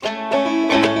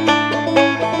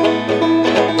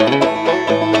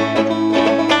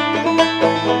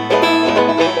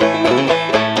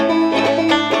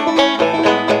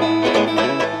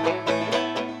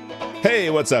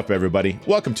What's up, everybody?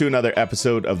 Welcome to another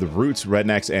episode of the Roots,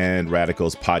 Rednecks, and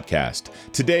Radicals podcast.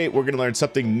 Today, we're going to learn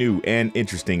something new and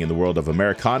interesting in the world of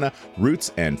Americana,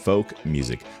 roots, and folk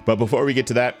music. But before we get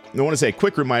to that, I want to say a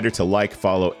quick reminder to like,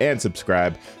 follow, and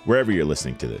subscribe wherever you're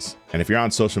listening to this. And if you're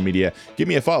on social media, give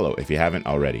me a follow if you haven't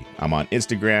already. I'm on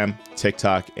Instagram,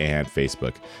 TikTok, and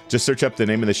Facebook. Just search up the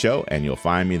name of the show, and you'll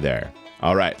find me there.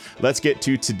 All right, let's get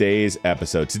to today's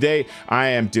episode. Today, I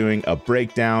am doing a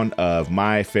breakdown of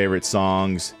my favorite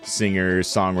songs, singers,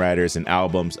 songwriters, and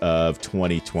albums of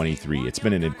 2023. It's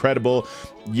been an incredible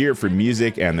year for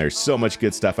music, and there's so much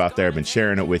good stuff out there. I've been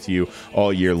sharing it with you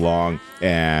all year long,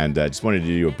 and just wanted to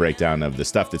do a breakdown of the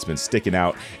stuff that's been sticking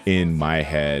out in my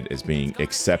head as being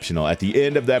exceptional. At the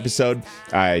end of the episode,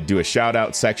 I do a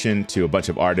shout-out section to a bunch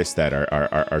of artists that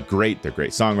are great. They're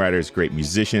great songwriters, great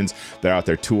musicians. They're out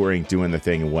there touring, doing their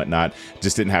thing and whatnot.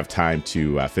 Just didn't have time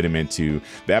to fit them into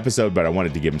the episode, but I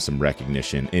wanted to give them some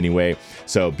recognition anyway.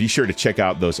 So be sure to check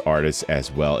out those artists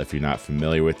as well if you're not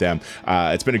familiar with them.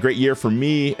 It's been a great year for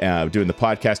me, doing the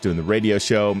podcast, doing the radio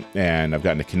show, and I've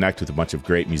gotten to connect with a bunch of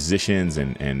great musicians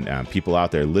and people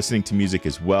out there listening to music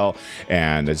as well.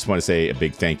 And I just want to say a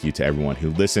big thank you to everyone who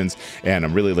listens, and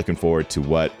I'm really looking forward to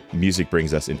what music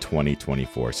brings us in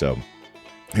 2024. So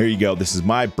here you go. This is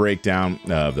my breakdown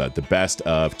of the best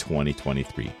of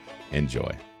 2023.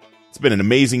 Enjoy. It's been an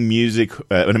amazing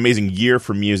year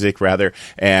for music, rather,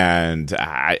 and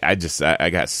I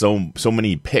got so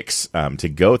many picks to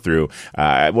go through.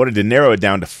 I wanted to narrow it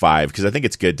down to 5 because I think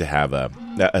it's good to have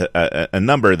a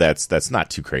number that's not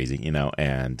too crazy, you know,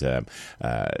 and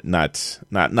not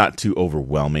too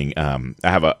overwhelming. I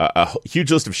have a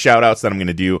huge list of shout outs that I'm going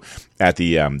to do at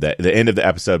the end of the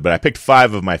episode, but I picked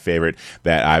 5 of my favorite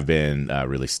that I've been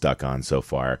really stuck on so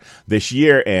far this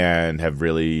year and have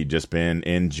really just been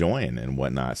enjoying and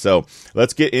whatnot. So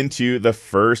let's get into the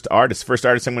first artist. First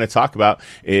artist I'm going to talk about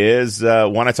is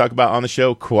one I talk about on the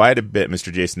show quite a bit,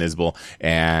 Mr. Jason Isbell,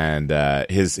 and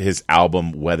his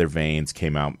album Weather Vanes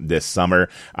came out this summer.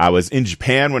 I was in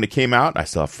Japan when it came out. I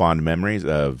still have fond memories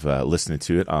of listening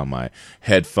to it on my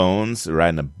headphones,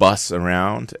 riding a bus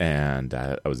around, and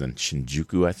I was in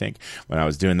Shinjuku, I think, when I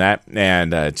was doing that,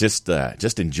 and just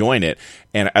enjoying it.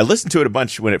 And I listened to it a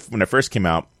bunch when it first came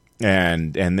out.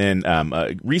 And then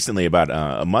recently, about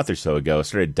a month or so ago,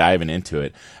 started diving into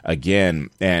it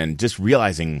again and just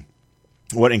realizing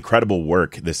what incredible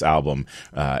work this album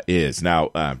is. Now,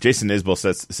 Jason Isbell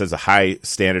says a high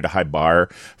standard, a high bar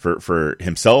for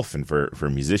himself and for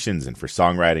musicians and for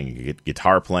songwriting and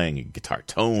guitar playing and guitar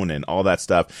tone and all that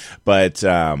stuff. But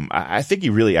I think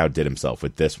he really outdid himself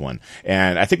with this one.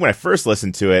 And I think when I first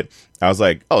listened to it, I was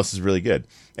like, oh, this is really good.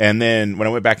 And then when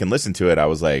I went back and listened to it, I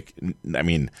was like, I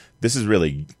mean, this is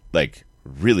really, like,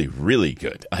 really, really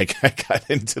good. Like, I got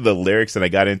into the lyrics and I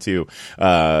got into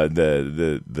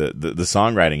the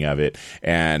songwriting of it,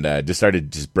 and just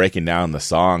started just breaking down the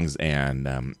songs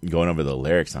and going over the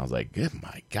lyrics. And I was like, oh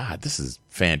my God, this is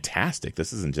fantastic.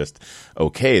 This isn't just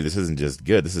okay. This isn't just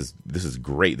good. This is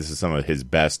great. This is some of his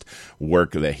best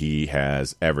work that he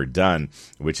has ever done,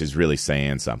 which is really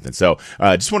saying something. So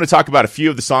just want to talk about a few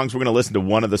of the songs. We're going to listen to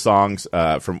one of the songs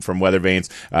from Weather Vanes,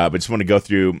 but just want to go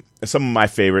through some of my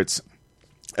favorites.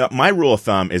 My rule of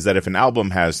thumb is that if an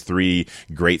album has 3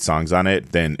 great songs on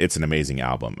it, then it's an amazing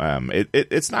album.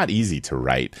 It's not easy to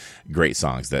write great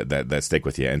songs that stick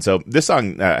with you. And so this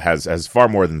song has far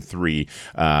more than 3. It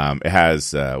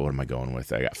has, what am I going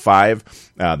with? I got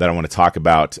 5 that I want to talk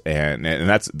about, and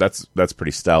that's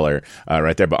pretty stellar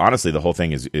right there. But honestly, the whole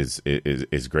thing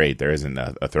is great. There isn't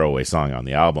a throwaway song on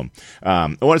the album.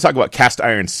 I want to talk about Cast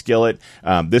Iron Skillet.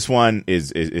 This one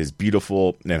is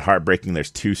beautiful and heartbreaking.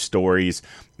 There's 2 stories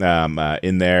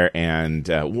in there, and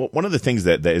one of the things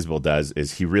that Isbell does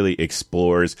is he really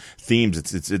explores themes.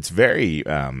 It's very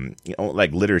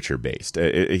like literature based.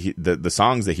 The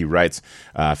songs that he writes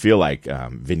feel like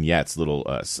vignettes, little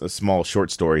small short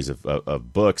stories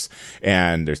of books,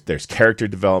 and there's character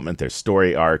development, there's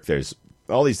story arc, there's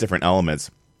all these different elements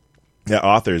that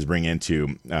authors bring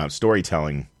into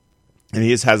storytelling. And he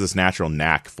just has this natural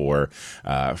knack for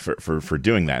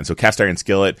doing that. And so Cast Iron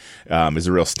Skillet is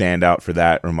a real standout for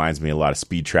that. It reminds me a lot of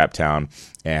Speed Trap Town.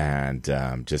 And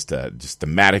just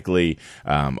thematically,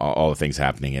 all the things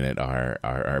happening in it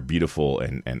are beautiful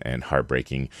and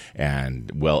heartbreaking and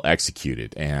well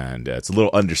executed. And it's a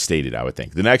little understated, I would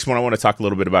think. The next one I want to talk a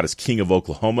little bit about is King of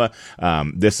Oklahoma.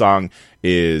 This song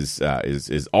is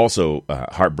also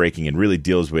heartbreaking and really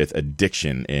deals with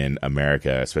addiction in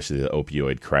America, especially the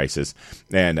opioid crisis.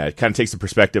 and kind of takes the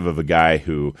perspective of a guy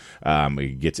who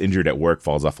gets injured at work,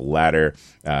 falls off a ladder,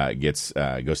 goes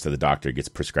to the doctor, gets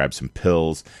prescribed some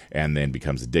pills, and then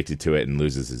becomes addicted to it and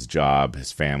loses his job,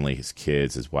 his family, his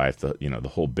kids, his wife,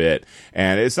 the whole bit.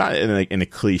 And it's not in a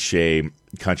cliche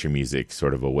country music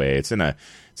sort of a way. It's in a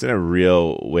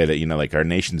real way that, like, our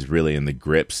nation's really in the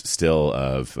grips still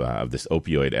of this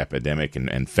opioid epidemic, and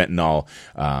fentanyl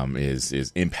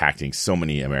is impacting so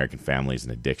many American families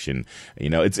and addiction.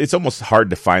 It's almost hard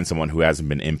to find someone who hasn't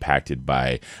been impacted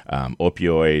by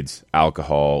opioids,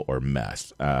 alcohol, or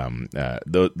meth.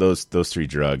 Those three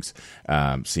drugs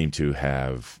seem to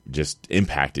have just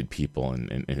impacted people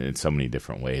in so many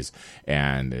different ways,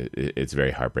 and it's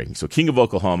very heartbreaking. So King of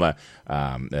Oklahoma,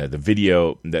 the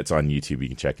video that's on YouTube, you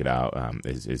can check it out,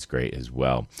 is great as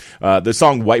well. The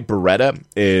song White Beretta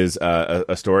is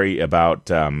a story about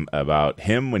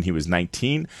him when he was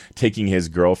 19, taking his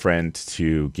girlfriend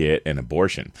to get an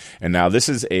abortion. And now this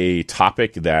is a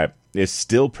topic that is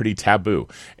still pretty taboo,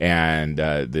 and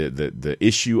the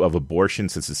issue of abortion,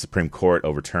 since the Supreme Court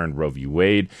overturned Roe v.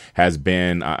 Wade, has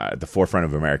been at the forefront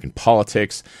of American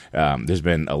politics. There's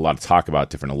been a lot of talk about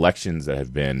different elections that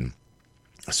have been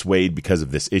swayed because of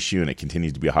this issue, and it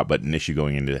continues to be a hot button issue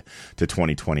going into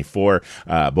 2024.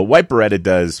 But White Beretta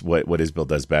does what Isbell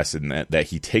does best, in that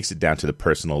he takes it down to the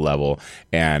personal level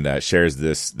and shares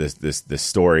this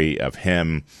story of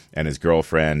him and his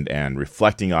girlfriend, and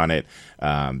reflecting on it.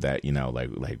 That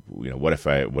what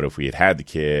if we had the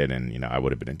kid, and I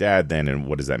would have been a dad then, and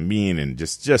what does that mean, and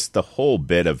just the whole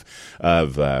bit of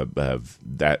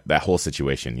that whole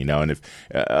situation, and if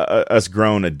us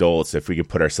grown adults, if we could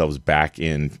put ourselves back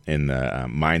in the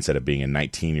mindset of being a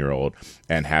 19-year-old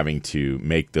and having to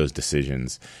make those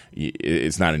decisions,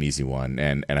 it's not an easy one,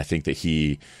 and I think that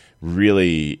he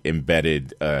really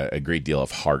embedded a great deal of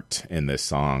heart in this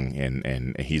song,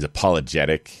 and he's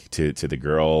apologetic to the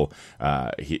girl.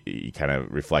 He kind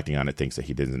of reflecting on it, thinks that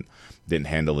he didn't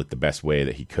handle it the best way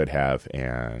that he could have,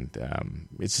 and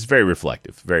it's just very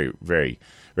reflective, very, very,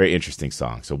 very interesting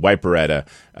song. So White Beretta,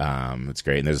 it's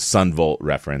great, and there's a Sun Volt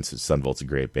reference. Sun Volt's a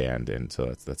great band, and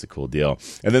so that's a cool deal.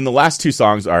 And then the last two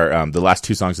songs are the last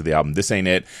two songs of the album, This Ain't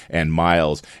It and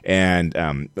Miles. And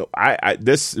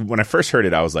this, when I first heard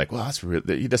it, I was like, well,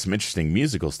 he does some interesting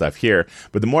musical stuff here.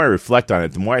 But the more I reflect on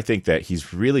it, the more I think that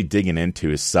he's really digging into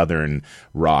his Southern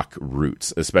rock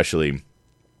roots, especially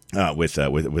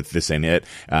with This Ain't It.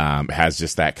 Has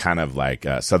just that kind of like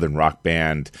Southern rock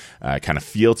band kind of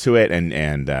feel to it, and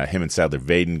him and Sadler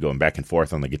Vaden going back and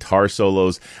forth on the guitar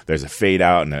solos. There's a fade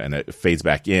out and it fades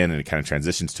back in, and it kind of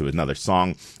transitions to another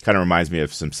song. Kind of reminds me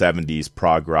of some 70s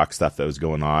prog rock stuff that was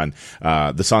going on.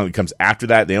 The song that comes after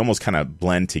that, they almost kind of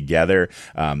blend together.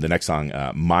 The next song,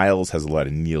 Miles, has a lot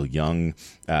of Neil Young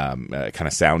kind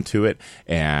of sound to it,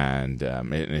 and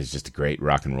it's just a great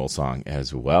rock and roll song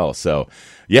as well. So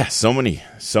yeah, so many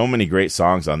great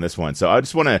songs on this one. So I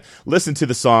just want to listen to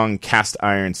the song Cast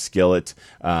Iron Skillet.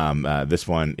 This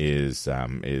one is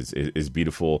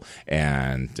beautiful,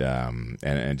 and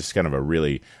just kind of a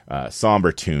really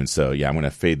somber tune. So yeah, I'm going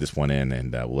to fade this one in,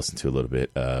 and we'll listen to a little bit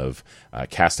of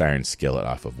Cast Iron Skillet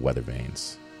off of Weather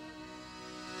Vanes.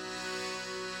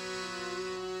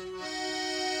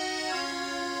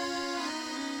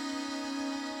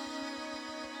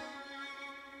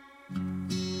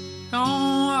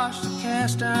 Don't wash the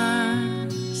cast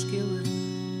iron skillet.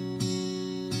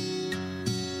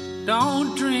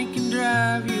 Don't drink and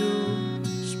drive, you'll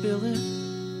spill it.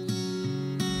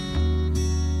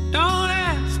 Don't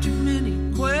ask too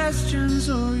many questions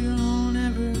or you'll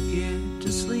never get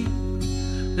to sleep.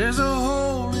 There's a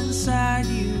hole inside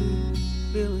you,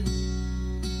 Billy.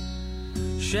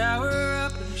 Shower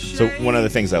up and so one of the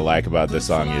things I like about this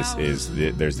song is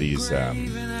there's these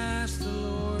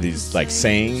like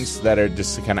sayings that are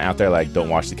just kind of out there, like don't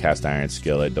wash the cast iron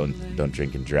skillet, don't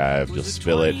drink and drive, you'll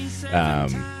spill it.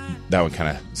 That one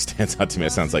kind of stands out to me.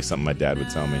 It sounds like something my dad would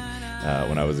tell me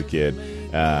when I was a kid.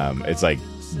 It's like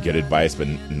good advice, but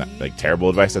not like terrible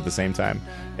advice at the same time.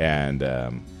 And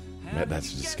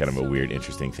that's just kind of a weird,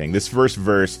 interesting thing. This first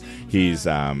verse, he's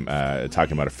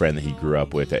talking about a friend that he grew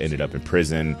up with that ended up in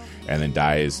prison and then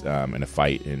dies in a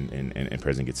fight in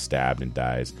prison, gets stabbed and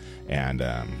dies, and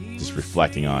just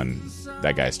reflecting on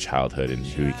that guy's childhood and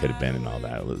who he could have been and all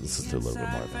that. Let's listen to a little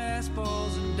bit more of it.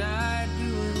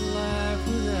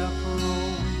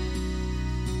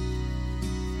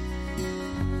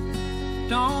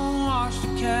 Don't wash the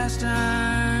cast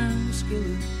iron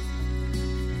skillet.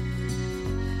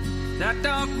 That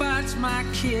dog bites my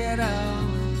kid, I'll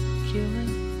kill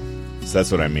it. So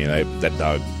that's what I mean. That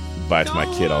dog bites my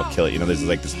kid, I'll kill it. There's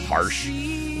like this harsh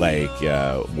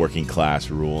working class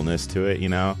ruralness to it, you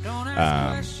know.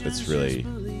 It's really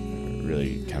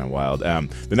kind of wild.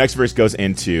 The next verse goes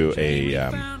into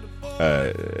a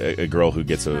girl who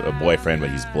gets a boyfriend, but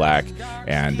he's black,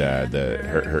 and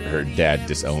her dad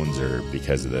disowns her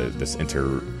because of this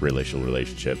interracial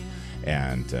relationship,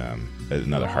 and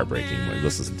another heartbreaking one.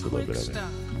 Let's listen to a little bit of it.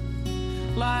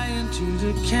 Lying to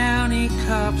the county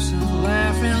cops and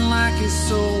laughing like his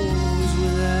soul was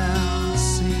without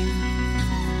sin.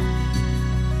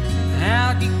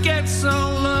 How'd you get so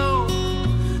low?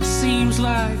 Seems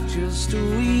like just a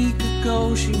week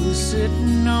ago she was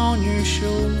sitting on your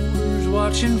shoulders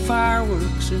watching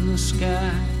fireworks in the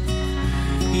sky.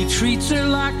 He treats her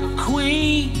like a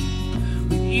queen,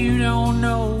 but you don't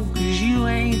know 'cause you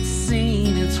ain't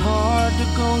seen. It's hard to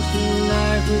go through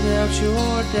life without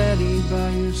your daddy by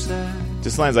your side.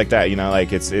 Just lines like that, you know,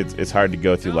 like it's hard to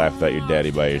go through life without your daddy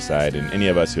by your side. And any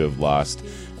of us who have lost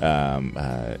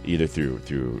either through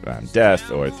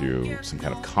death or through some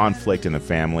kind of conflict in the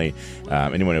family,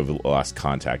 anyone who lost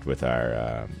contact with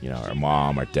our our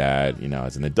mom, our dad, you know,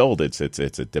 as an adult, it's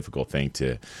a difficult thing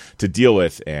to deal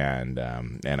with, and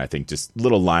I think just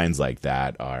little lines like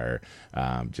that are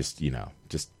just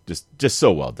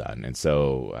so well done, and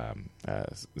so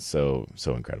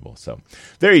incredible. So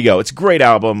there you go. It's a great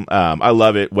album. I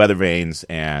love it. Weather Vanes,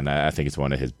 and I think it's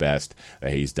one of his best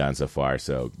that he's done so far.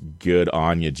 So good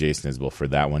on you, Jason Isbell, for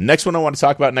that one. Next one I want to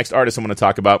talk about, next artist I want to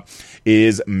talk about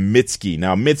is Mitski.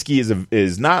 Now, Mitski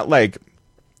is not like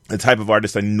the type of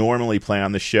artist I normally play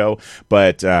on the show,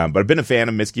 but I've been a fan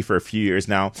of Mitski for a few years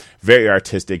now. Very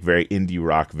artistic, very indie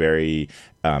rock, very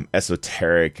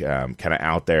esoteric, kind of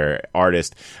out there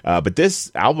artist. But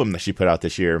this album that she put out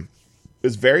this year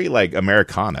is very like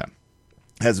Americana.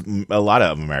 Has a lot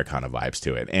of Americana vibes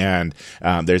to it, and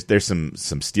there's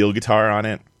some steel guitar on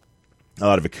it. A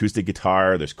lot of acoustic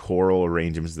guitar. There's choral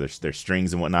arrangements. There's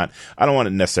strings and whatnot. I don't want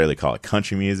to necessarily call it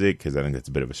country music because I think that's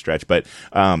a bit of a stretch, but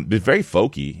it's very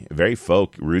folky, very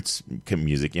folk roots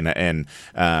music. And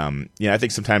I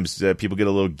think sometimes people get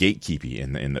a little gatekeepy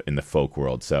in the folk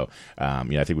world. So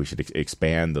I think we should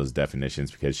expand those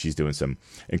definitions because she's doing some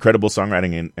incredible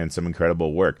songwriting and some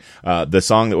incredible work. The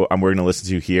song that we're going to listen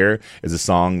to here is a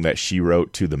song that she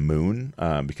wrote to the moon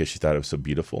because she thought it was so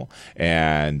beautiful.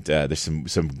 And there's some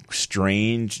strange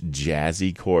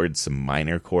jazzy chords, some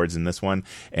minor chords in this one,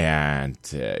 and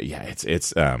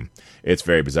it's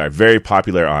very bizarre, very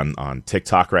popular on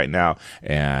TikTok right now,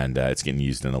 and it's getting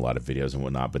used in a lot of videos and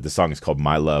whatnot. But the song is called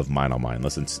 "My Love, Mine All Mine."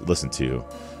 Listen to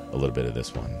a little bit of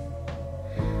this one.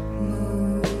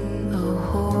 Moon, a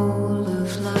hole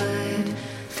of light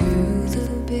through the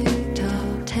big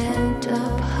top tent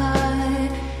up high,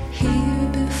 here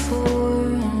before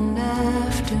and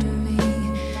after me,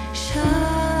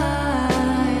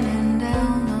 shining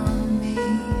down on me.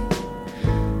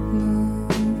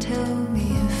 Moon, tell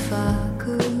me if I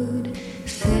could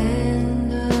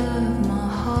send of my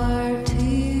heart to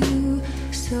you,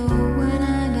 so when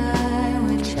I die,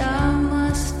 which I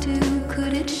must do,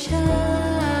 could it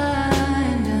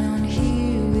shine down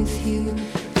here with you?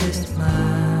 'Cause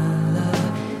my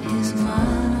love is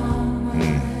mine, all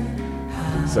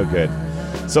mine. So good.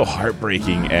 So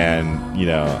heartbreaking and,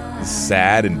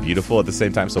 sad and beautiful at the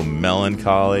same time. So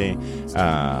melancholy.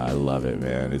 I love it,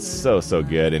 man. It's so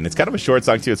good. And it's kind of a short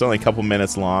song, too. It's only a couple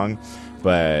minutes long.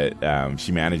 But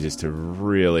she manages to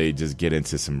really just get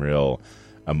into some real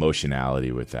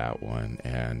emotionality with that one.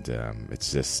 And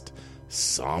it's just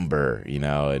somber,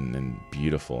 and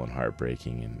beautiful and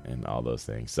heartbreaking and all those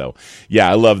things. So,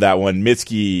 yeah, I love that one.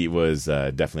 Mitski was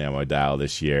definitely on my dial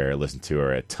this year. I listened to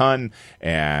her a ton,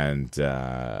 and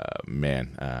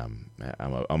I'm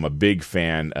a big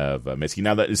fan of Mitski.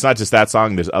 Now, it's not just that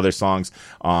song. There's other songs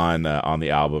on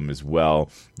the album as well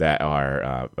that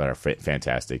are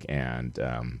fantastic, and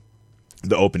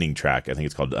the opening track, I think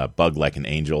it's called "Bug Like an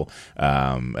Angel."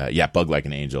 "Bug Like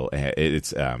an Angel."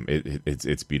 It's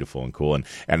beautiful and cool, and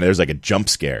there's like a jump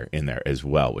scare in there as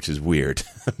well, which is weird.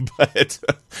 But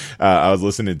I was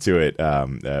listening to it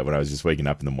when I was just waking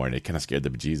up in the morning. It kind of scared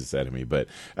the bejesus out of me, but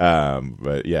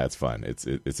yeah, it's fun. It's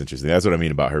interesting. That's what I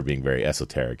mean about her being very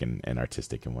esoteric and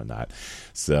artistic and whatnot.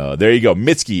 So there you go,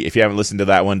 Mitski. If you haven't listened to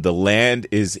that one, "The Land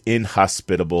is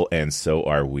Inhospitable and So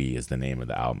Are We" is the name of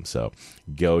the album. So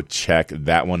go check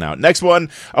that one out. Next one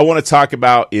I want to talk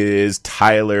about is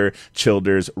Tyler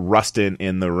Childers' "Rustin'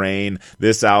 in the Rain."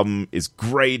 This album is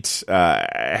great.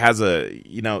 It has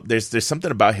there's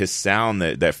something about his sound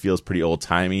that feels pretty old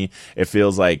timey. It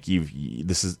feels like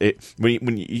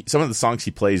some of the songs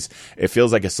he plays, it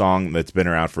feels like a song that's been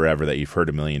around forever that you've heard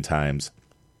a million times.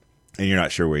 and you're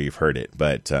not sure where you've heard it,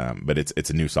 but it's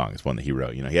a new song. It's one that he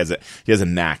wrote. You know, he has a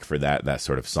knack for that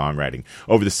sort of songwriting.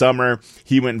 Over the summer,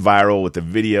 he went viral with a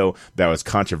video that was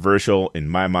controversial. In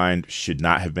my mind, should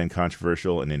not have been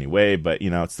controversial in any way, but you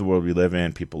know, it's the world we live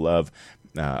in. People love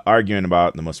arguing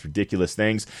about the most ridiculous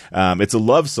things. It's a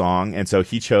love song, and so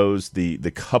he chose the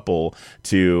couple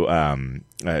to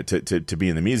be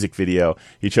in the music video.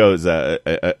 He chose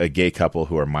a gay couple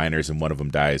who are minors, and one of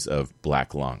them dies of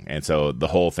black lung. And so the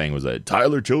whole thing was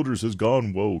Tyler Childers has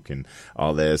gone woke and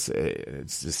all this.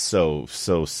 It's just so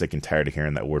sick and tired of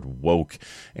hearing that word woke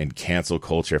and cancel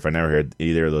culture. If I never heard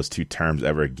either of those two terms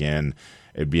ever again,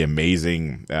 it'd be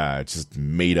amazing. Just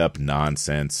made up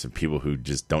nonsense. People who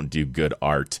just don't do good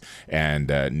art and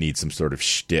need some sort of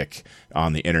shtick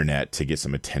on the internet to get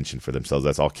some attention for themselves.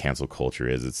 That's all cancel culture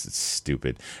is. It's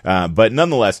stupid. But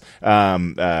nonetheless,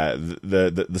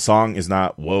 the song is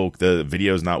not woke. The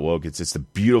video is not woke. It's just a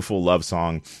beautiful love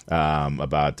song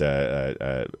about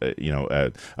a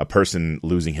person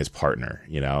losing his partner.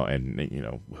 You know, and you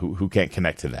know who can't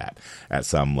connect to that at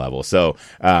some level. So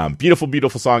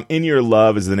beautiful song. In Your Love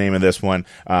is the name of this one.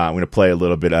 I'm going to play a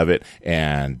little bit of it,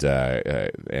 and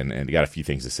got a few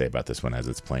things to say about this one as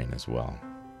it's playing as well.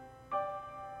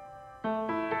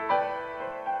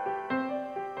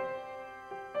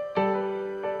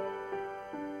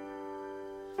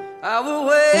 I will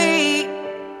wait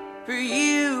for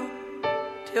you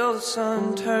till the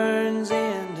sun turns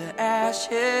into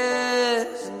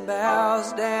ashes and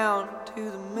bows down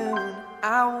to the moon.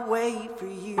 I'll wait for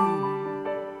you.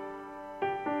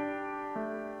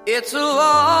 It's a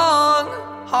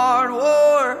long, hard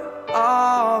war,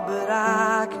 oh, but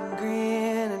I can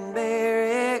grin and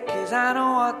bear it, 'cause I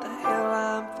know what the hell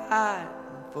I'm fighting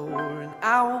for, and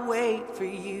I'll wait for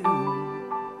you.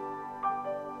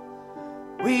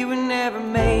 We were never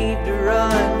made to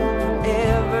run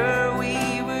forever,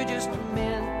 we were just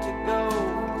meant to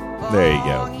go. There you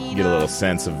go. You get a little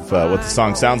sense of what the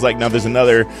song sounds like. Now, there's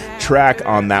another track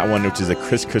on that one, which is a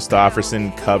Chris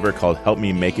Christopherson cover called Help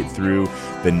Me Make It Through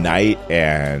the Night,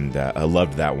 and I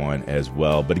loved that one as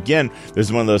well. But again,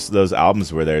 there's one of those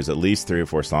albums where there's at least 3 or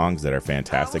 4 songs that are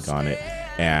fantastic on it,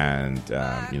 and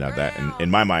that in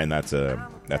my mind, that's a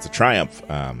triumph,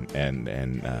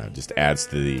 and just adds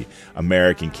to the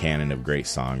American canon of great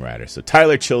songwriters. So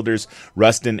Tyler Childers,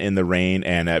 Rustin' in the Rain,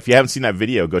 and if you haven't seen that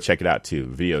video, go check it out too.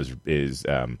 The video is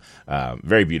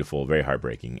very beautiful, very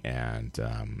heartbreaking, and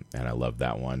I love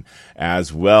that one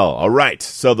as well. All right,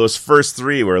 so those first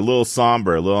 3 were a little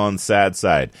somber, a little on the sad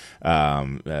side,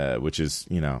 which is,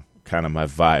 you know, kind of my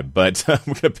vibe, but we're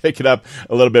going to pick it up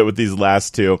a little bit with these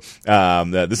last 2.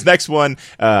 This next one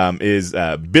is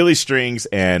Billy Strings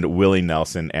and Willie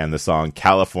Nelson, and the song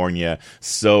California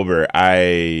Sober.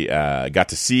 I got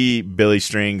to see Billy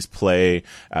Strings play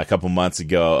a couple months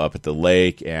ago up at the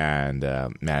lake, and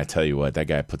man, I tell you what, that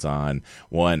guy puts on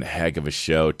one heck of a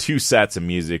show. 2 sets of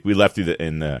music. We left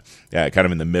in the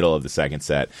middle of the second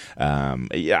set.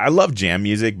 I love jam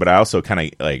music, but I also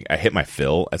kind of I hit my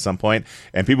fill at some point,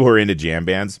 and people who are into jam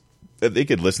bands, they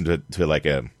could listen to like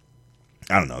a,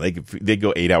 I don't know, they'd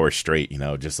go 8 hours straight, you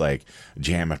know, just like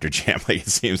jam after jam. Like it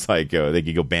seems like they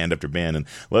could go band after band, and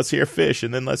let's hear Fish,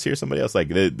 and then let's hear somebody else. Like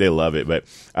they love it, but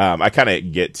I kind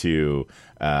of get to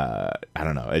I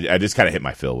don't know. I just kind of hit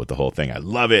my fill with the whole thing. I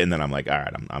love it, and then I'm like, all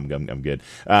right, I'm good.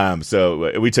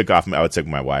 So we took off. I took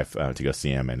my wife to go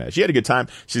see him, and she had a good time.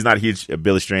 She's not a huge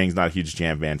Billy Strings, not a huge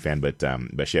jam band fan,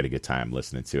 but she had a good time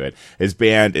listening to it. His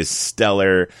band is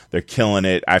stellar. They're killing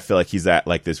it. I feel like he's at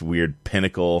like this weird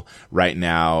pinnacle right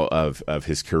now of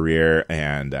his career,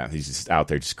 and he's just out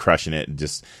there just crushing it. And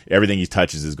just everything he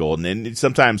touches is golden. And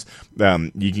sometimes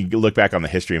you can look back on the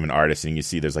history of an artist, and you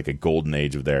see there's like a golden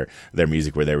age of their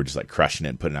music, where they were just like crushing it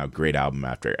and putting out great album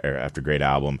after great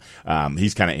album.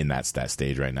 He's kind of in that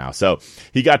stage right now. So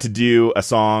he got to do a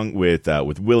song with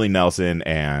Willie Nelson,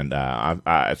 and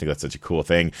I think that's such a cool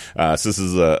thing. So this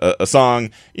is a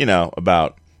song, you know,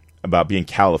 about being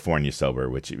California sober,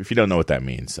 which if you don't know what that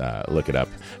means, look it up.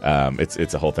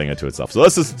 It's a whole thing unto itself. So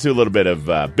let's listen to a little bit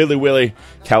of Billy Willie,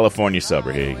 California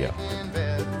Sober. Here you go.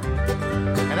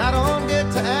 And I don't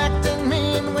get to acting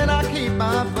mean when I keep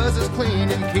my buzzes clean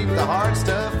and keep the hard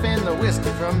stuff in the whiskey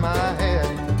from my head.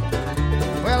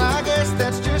 Well, I guess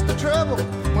that's just the trouble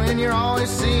when you're always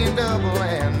seeing double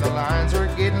and the lines are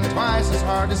getting twice as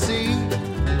hard to see.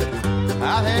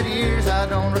 I've had years I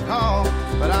don't recall,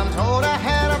 but I'm told I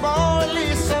had a ball, at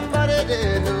least somebody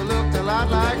did, who looked a lot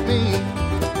like me.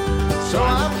 So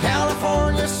I'm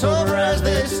California sober, as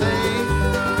they say,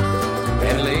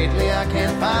 and lately I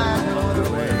can't find no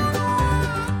other way.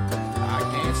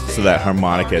 So that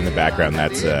harmonica in the background,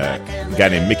 that's a guy guy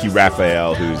named Mickey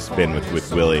Raphael, who's been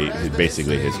with Willie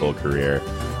basically his whole career,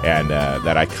 and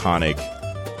that iconic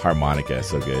harmonica is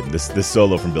so good. And this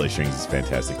solo from Billy Strings is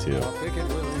fantastic too.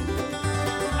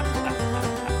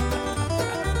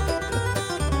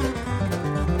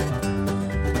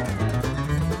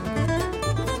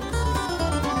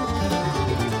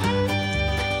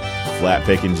 Flat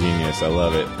picking genius, I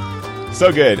love it.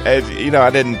 So good.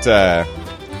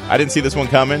 I didn't see this one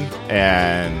coming,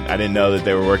 and I didn't know that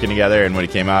they were working together. And when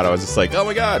it came out, I was just like, oh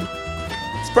my god,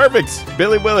 it's perfect.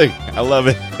 Billy Willie, I love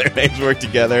it. Their names work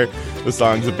together. The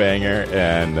song's a banger,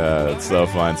 and it's so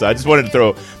fun. So I just wanted to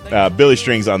throw Billy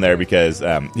Strings on there because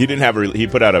he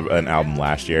put out an album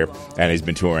last year, and he's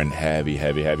been touring heavy.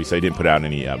 So he didn't put out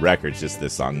any records, just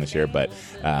this song this year. But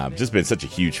just been such a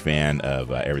huge fan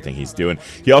of everything he's doing.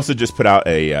 He also just put out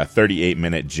a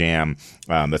 38-minute jam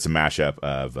that's a mashup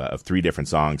of 3 different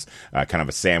songs, kind of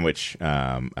a sandwich.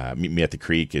 Meet Me at the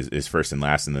Creek is first and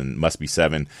last, and then Must Be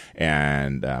 7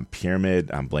 and Pyramid.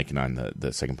 I'm blanking on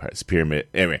the second part. It's Pyramid.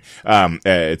 Anyway,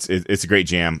 it's a great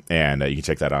jam, and you can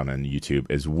check that out on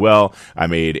YouTube as well. I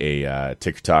made a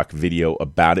TikTok video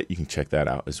about it. You can check that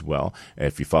out as well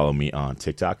if you follow me on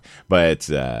TikTok. But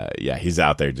yeah, he's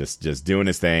out there just doing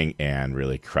his thing and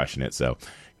really crushing it. So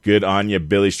good on you,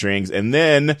 Billy Strings. And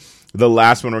then the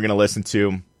last one we're going to listen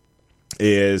to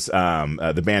is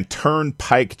the band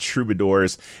Turnpike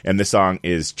Troubadours, and this song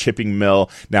is Chipping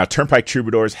Mill. Now, Turnpike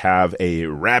Troubadours have a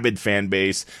rabid fan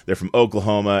base. They're from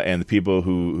Oklahoma, and the people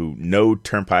who know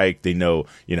Turnpike, they know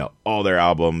all their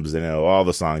albums, they know all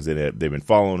the songs in it. They've been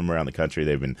following them around the country.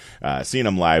 They've been seeing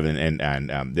them live,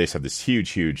 and they just have this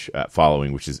huge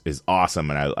following, which is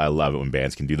awesome, and I love it when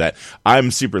bands can do that.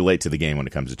 I'm super late to the game when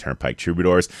it comes to Turnpike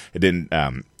Troubadours. It didn't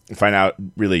find out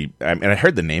really, and I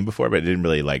heard the name before, but I didn't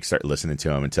really start listening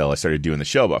to him until I started doing the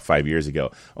show about 5 years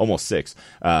ago, almost 6.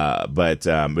 But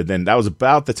then that was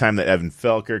about the time that Evan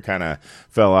Felker kind of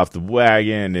fell off the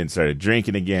wagon and started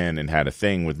drinking again and had a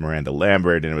thing with Miranda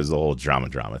Lambert, and it was the whole drama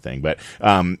thing. But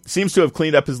seems to have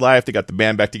cleaned up his life. They got the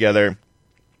band back together.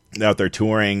 Out there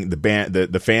touring. The band,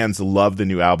 the fans love the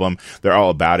new album. They're all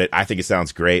about it. I think it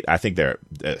sounds great. I think they're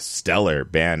a stellar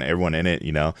band. Everyone in it,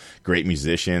 great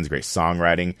musicians, great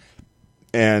songwriting,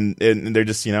 and they're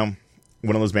just one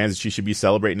of those bands that you should be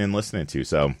celebrating and listening to.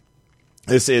 So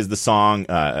this is the song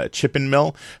Chippin'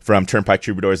 Mill from Turnpike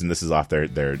Troubadours, and this is off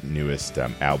their newest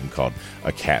album called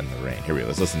A Cat in the Rain. Here we go.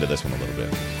 Let's listen to this one a little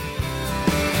bit.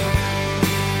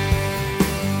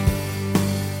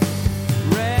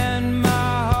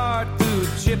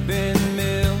 Chipping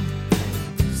mill,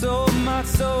 sold my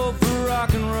soul for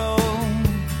rock and roll,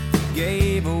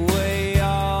 gave away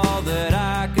all that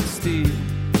I could steal,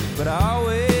 but I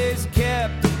always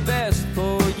kept the best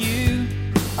for you.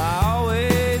 I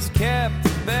always kept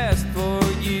the best for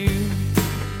you.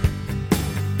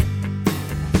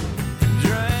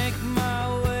 Drank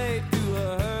my way through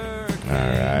a hurricane. All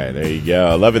right, there you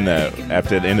go. Loving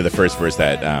after the end of the first verse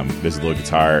that there's a little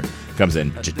guitar comes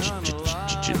in.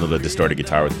 A little distorted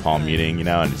guitar with palm muting, and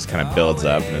it just kind of builds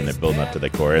up, and then they're building up to the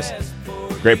chorus.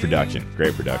 Great production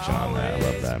on that. I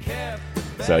love that.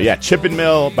 So yeah, Chippin'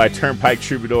 Mill by Turnpike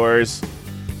Troubadours.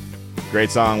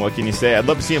 Great song. What can you say? I'd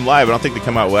love to see them live. I don't think they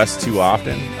come out west too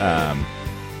often,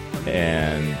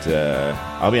 and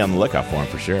I'll be on the lookout for them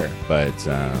for sure. But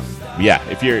yeah,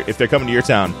 if they're coming to your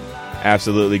town,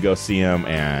 absolutely go see them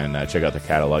and check out their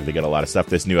catalog. They got a lot of stuff.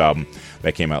 This new album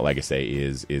that came out, like I say,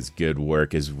 is good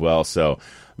work as well. So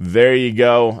there you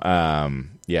go.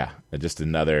 Yeah, just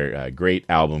another great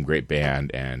album, great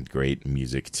band, and great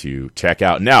music to check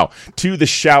out. Now, to the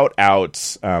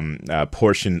shout-outs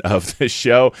portion of the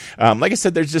show. Like I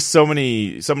said, there's just so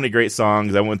many great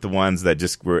songs. I went the ones that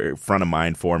just were front of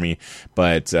mind for me.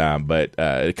 But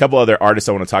a couple other artists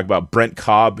I want to talk about. Brent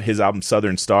Cobb, his album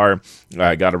Southern Star,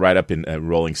 got a write-up in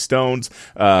Rolling Stones.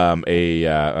 Someone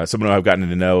who I've gotten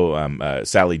to know,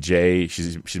 Sally J.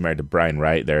 She's married to Bryan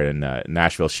Wright there in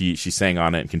Nashville. She sang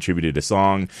on it and contributed a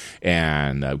song.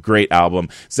 And a great album.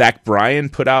 Zach Bryan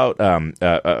put out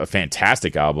a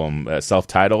fantastic album,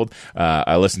 self-titled.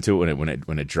 I listened to it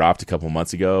when it dropped a couple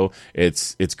months ago.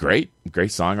 It's great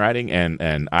songwriting,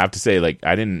 and I have to say,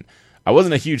 I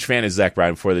wasn't a huge fan of Zach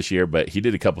Bryan before this year, but he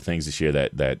did a couple things this year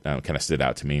that kind of stood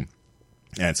out to me.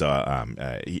 And so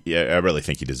I really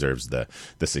think he deserves the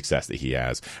success that he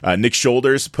has. Nick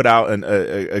Shoulders put out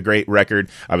a great record.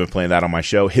 I've been playing that on my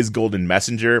show. His Golden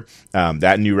Messenger,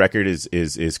 that new record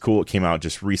is cool. It came out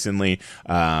just recently.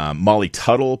 Molly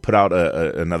Tuttle put out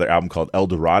another album called El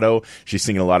Dorado. She's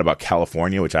singing a lot about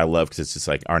California, which I love because it's just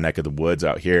like our neck of the woods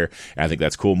out here. And I think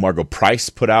that's cool. Margo Price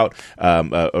put out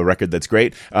a record that's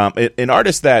great. An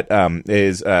artist that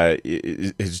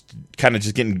is kind of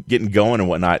just getting going and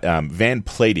whatnot.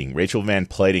 Rachel Van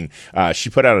Plating, she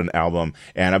put out an album,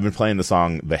 and I've been playing the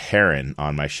song The Heron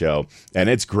on my show, and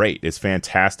it's great. It's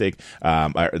fantastic.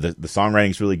 The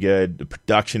songwriting's really good. The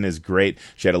production is great.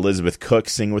 She had Elizabeth Cook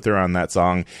sing with her on that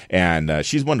song, and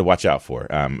she's one to watch out for.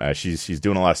 She's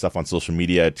doing a lot of stuff on social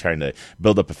media, trying to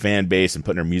build up a fan base and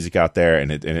putting her music out there,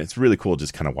 and it's really cool to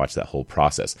just kind of watch that whole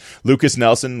process. Lukas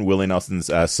Nelson, Willie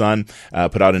Nelson's son,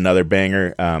 put out another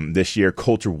banger this year.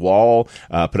 Colter Wall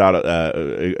put out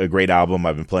a great album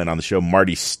I've been playing on the show.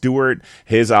 Marty Stuart,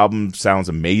 his album sounds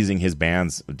amazing. His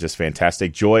band's just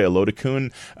fantastic. Joy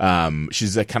Olodakun,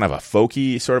 she's a kind of a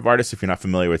folky sort of artist. If you're not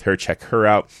familiar with her, check her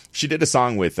out. She did a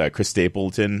song with Chris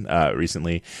Stapleton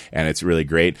recently, and it's really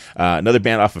great. Another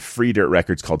band off of Free Dirt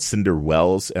Records called Cinder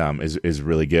Wells is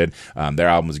really good. Their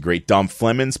album was great.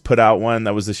 Flemons put out one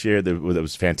that was this year that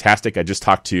was fantastic. I just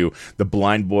talked to the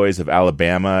Blind Boys of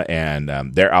Alabama, and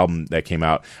their album that came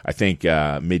out, I think,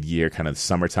 mid-year, kind of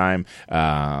summertime,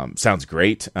 sounds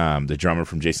great. The drummer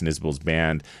from Jason Isbell's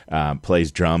band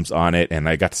plays drums on it, and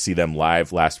I got to see them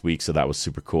live last week, so that was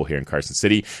super cool here in Carson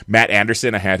City. Matt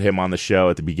Andersen, I had him on the show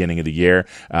at the beginning of the year.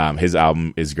 His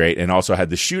album is great, and also had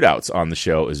the Shootouts on the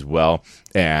show as well,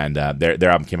 and their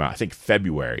album came out, I think,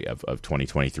 February of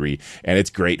 2023, and it's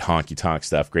great honky tonk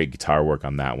stuff, great guitar work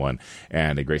on that one,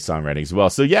 and a great songwriting as well.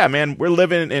 So yeah, man, we're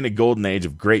living in a golden age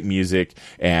of great music,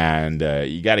 and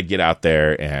you got to get out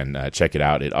there and check it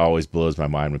out. It always blows my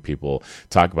mind when people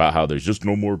talk about how there's just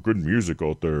no more good music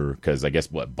out there, because I guess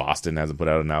Boston hasn't put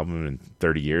out an album in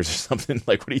 30 years or something.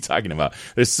 Like, what are you talking about?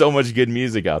 There's so much good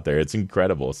music out there. It's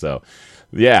incredible. So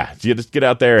yeah, you just get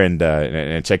out there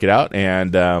and check it out,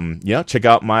 and check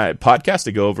out my podcast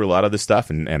to go over a lot of this stuff,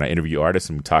 and I interview artists,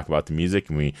 and we talk about the music,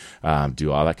 and we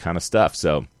do all that kind of stuff.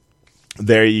 So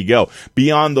there you go.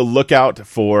 Be on the lookout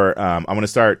for, I'm going to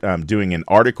start doing an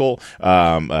article,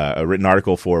 a written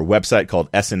article for a website called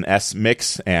S&S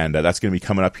Mix, and that's going to be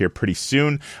coming up here pretty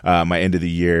soon. My end of the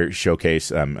year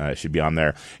showcase should be on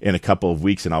there in a couple of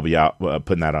weeks, and I'll be out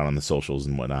putting that out on the socials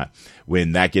and whatnot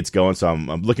when that gets going. So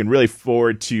I'm looking really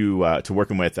forward to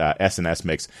working with S&S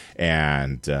Mix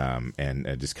and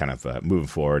just kind of moving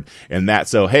forward in that.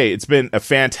 So hey, it's been a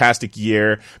fantastic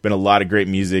year. Been a lot of great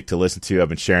music to listen to. I've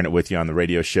been sharing it with you on the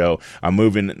radio show. I'm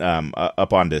moving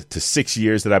up on to 6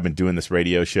 years that I've been doing this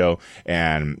radio show,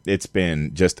 and it's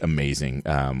been just amazing.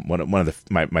 One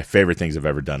of my favorite things I've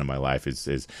ever done in my life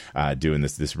is doing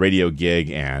this radio gig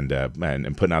and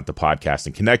putting out the podcast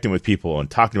and connecting with people and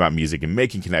talking about music and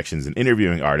making connections and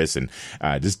interviewing artists and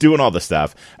just doing all the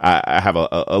stuff. I have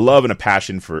a love and a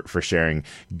passion for sharing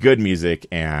good music,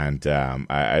 and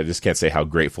I just can't say how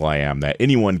grateful I am that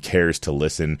anyone cares to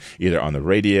listen either on the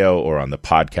radio or on the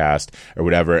podcast or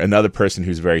whatever. Another person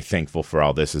who's very thankful for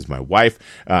all this is my wife,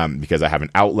 because I have an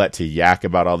outlet to yak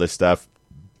about all this stuff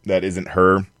that isn't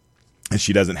her, and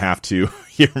she doesn't have to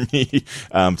hear me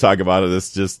talk about it.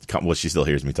 She still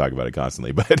hears me talk about it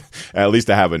constantly, but at least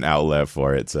I have an outlet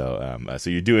for it. So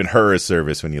you're doing her a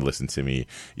service when you listen to me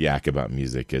yak about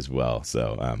music as well.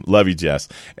 So love you, Jess,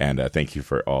 and thank you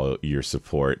for all your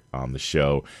support on the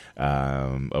show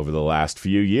over the last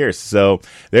few years. So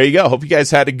there you go. Hope you guys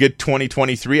had a good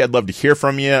 2023. I'd love to hear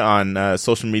from you on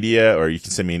social media, or you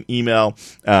can send me an email,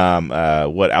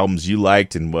 what albums you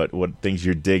liked and what things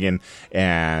you're digging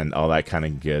and all that kind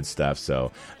of good stuff.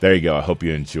 So there you go. I hope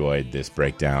you enjoyed this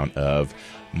breakdown of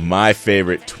my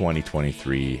favorite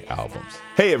 2023 albums.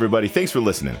 Hey everybody, thanks for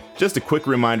listening. Just a quick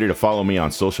reminder to follow me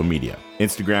on social media,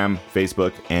 Instagram,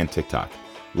 Facebook, and TikTok.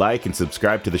 Like and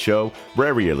subscribe to the show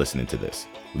wherever you're listening to this.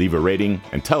 Leave a rating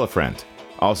and tell a friend.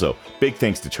 Also, big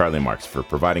thanks to Charlie Marks for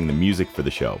providing the music for the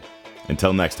show.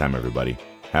 Until next time, everybody,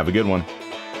 have a good one.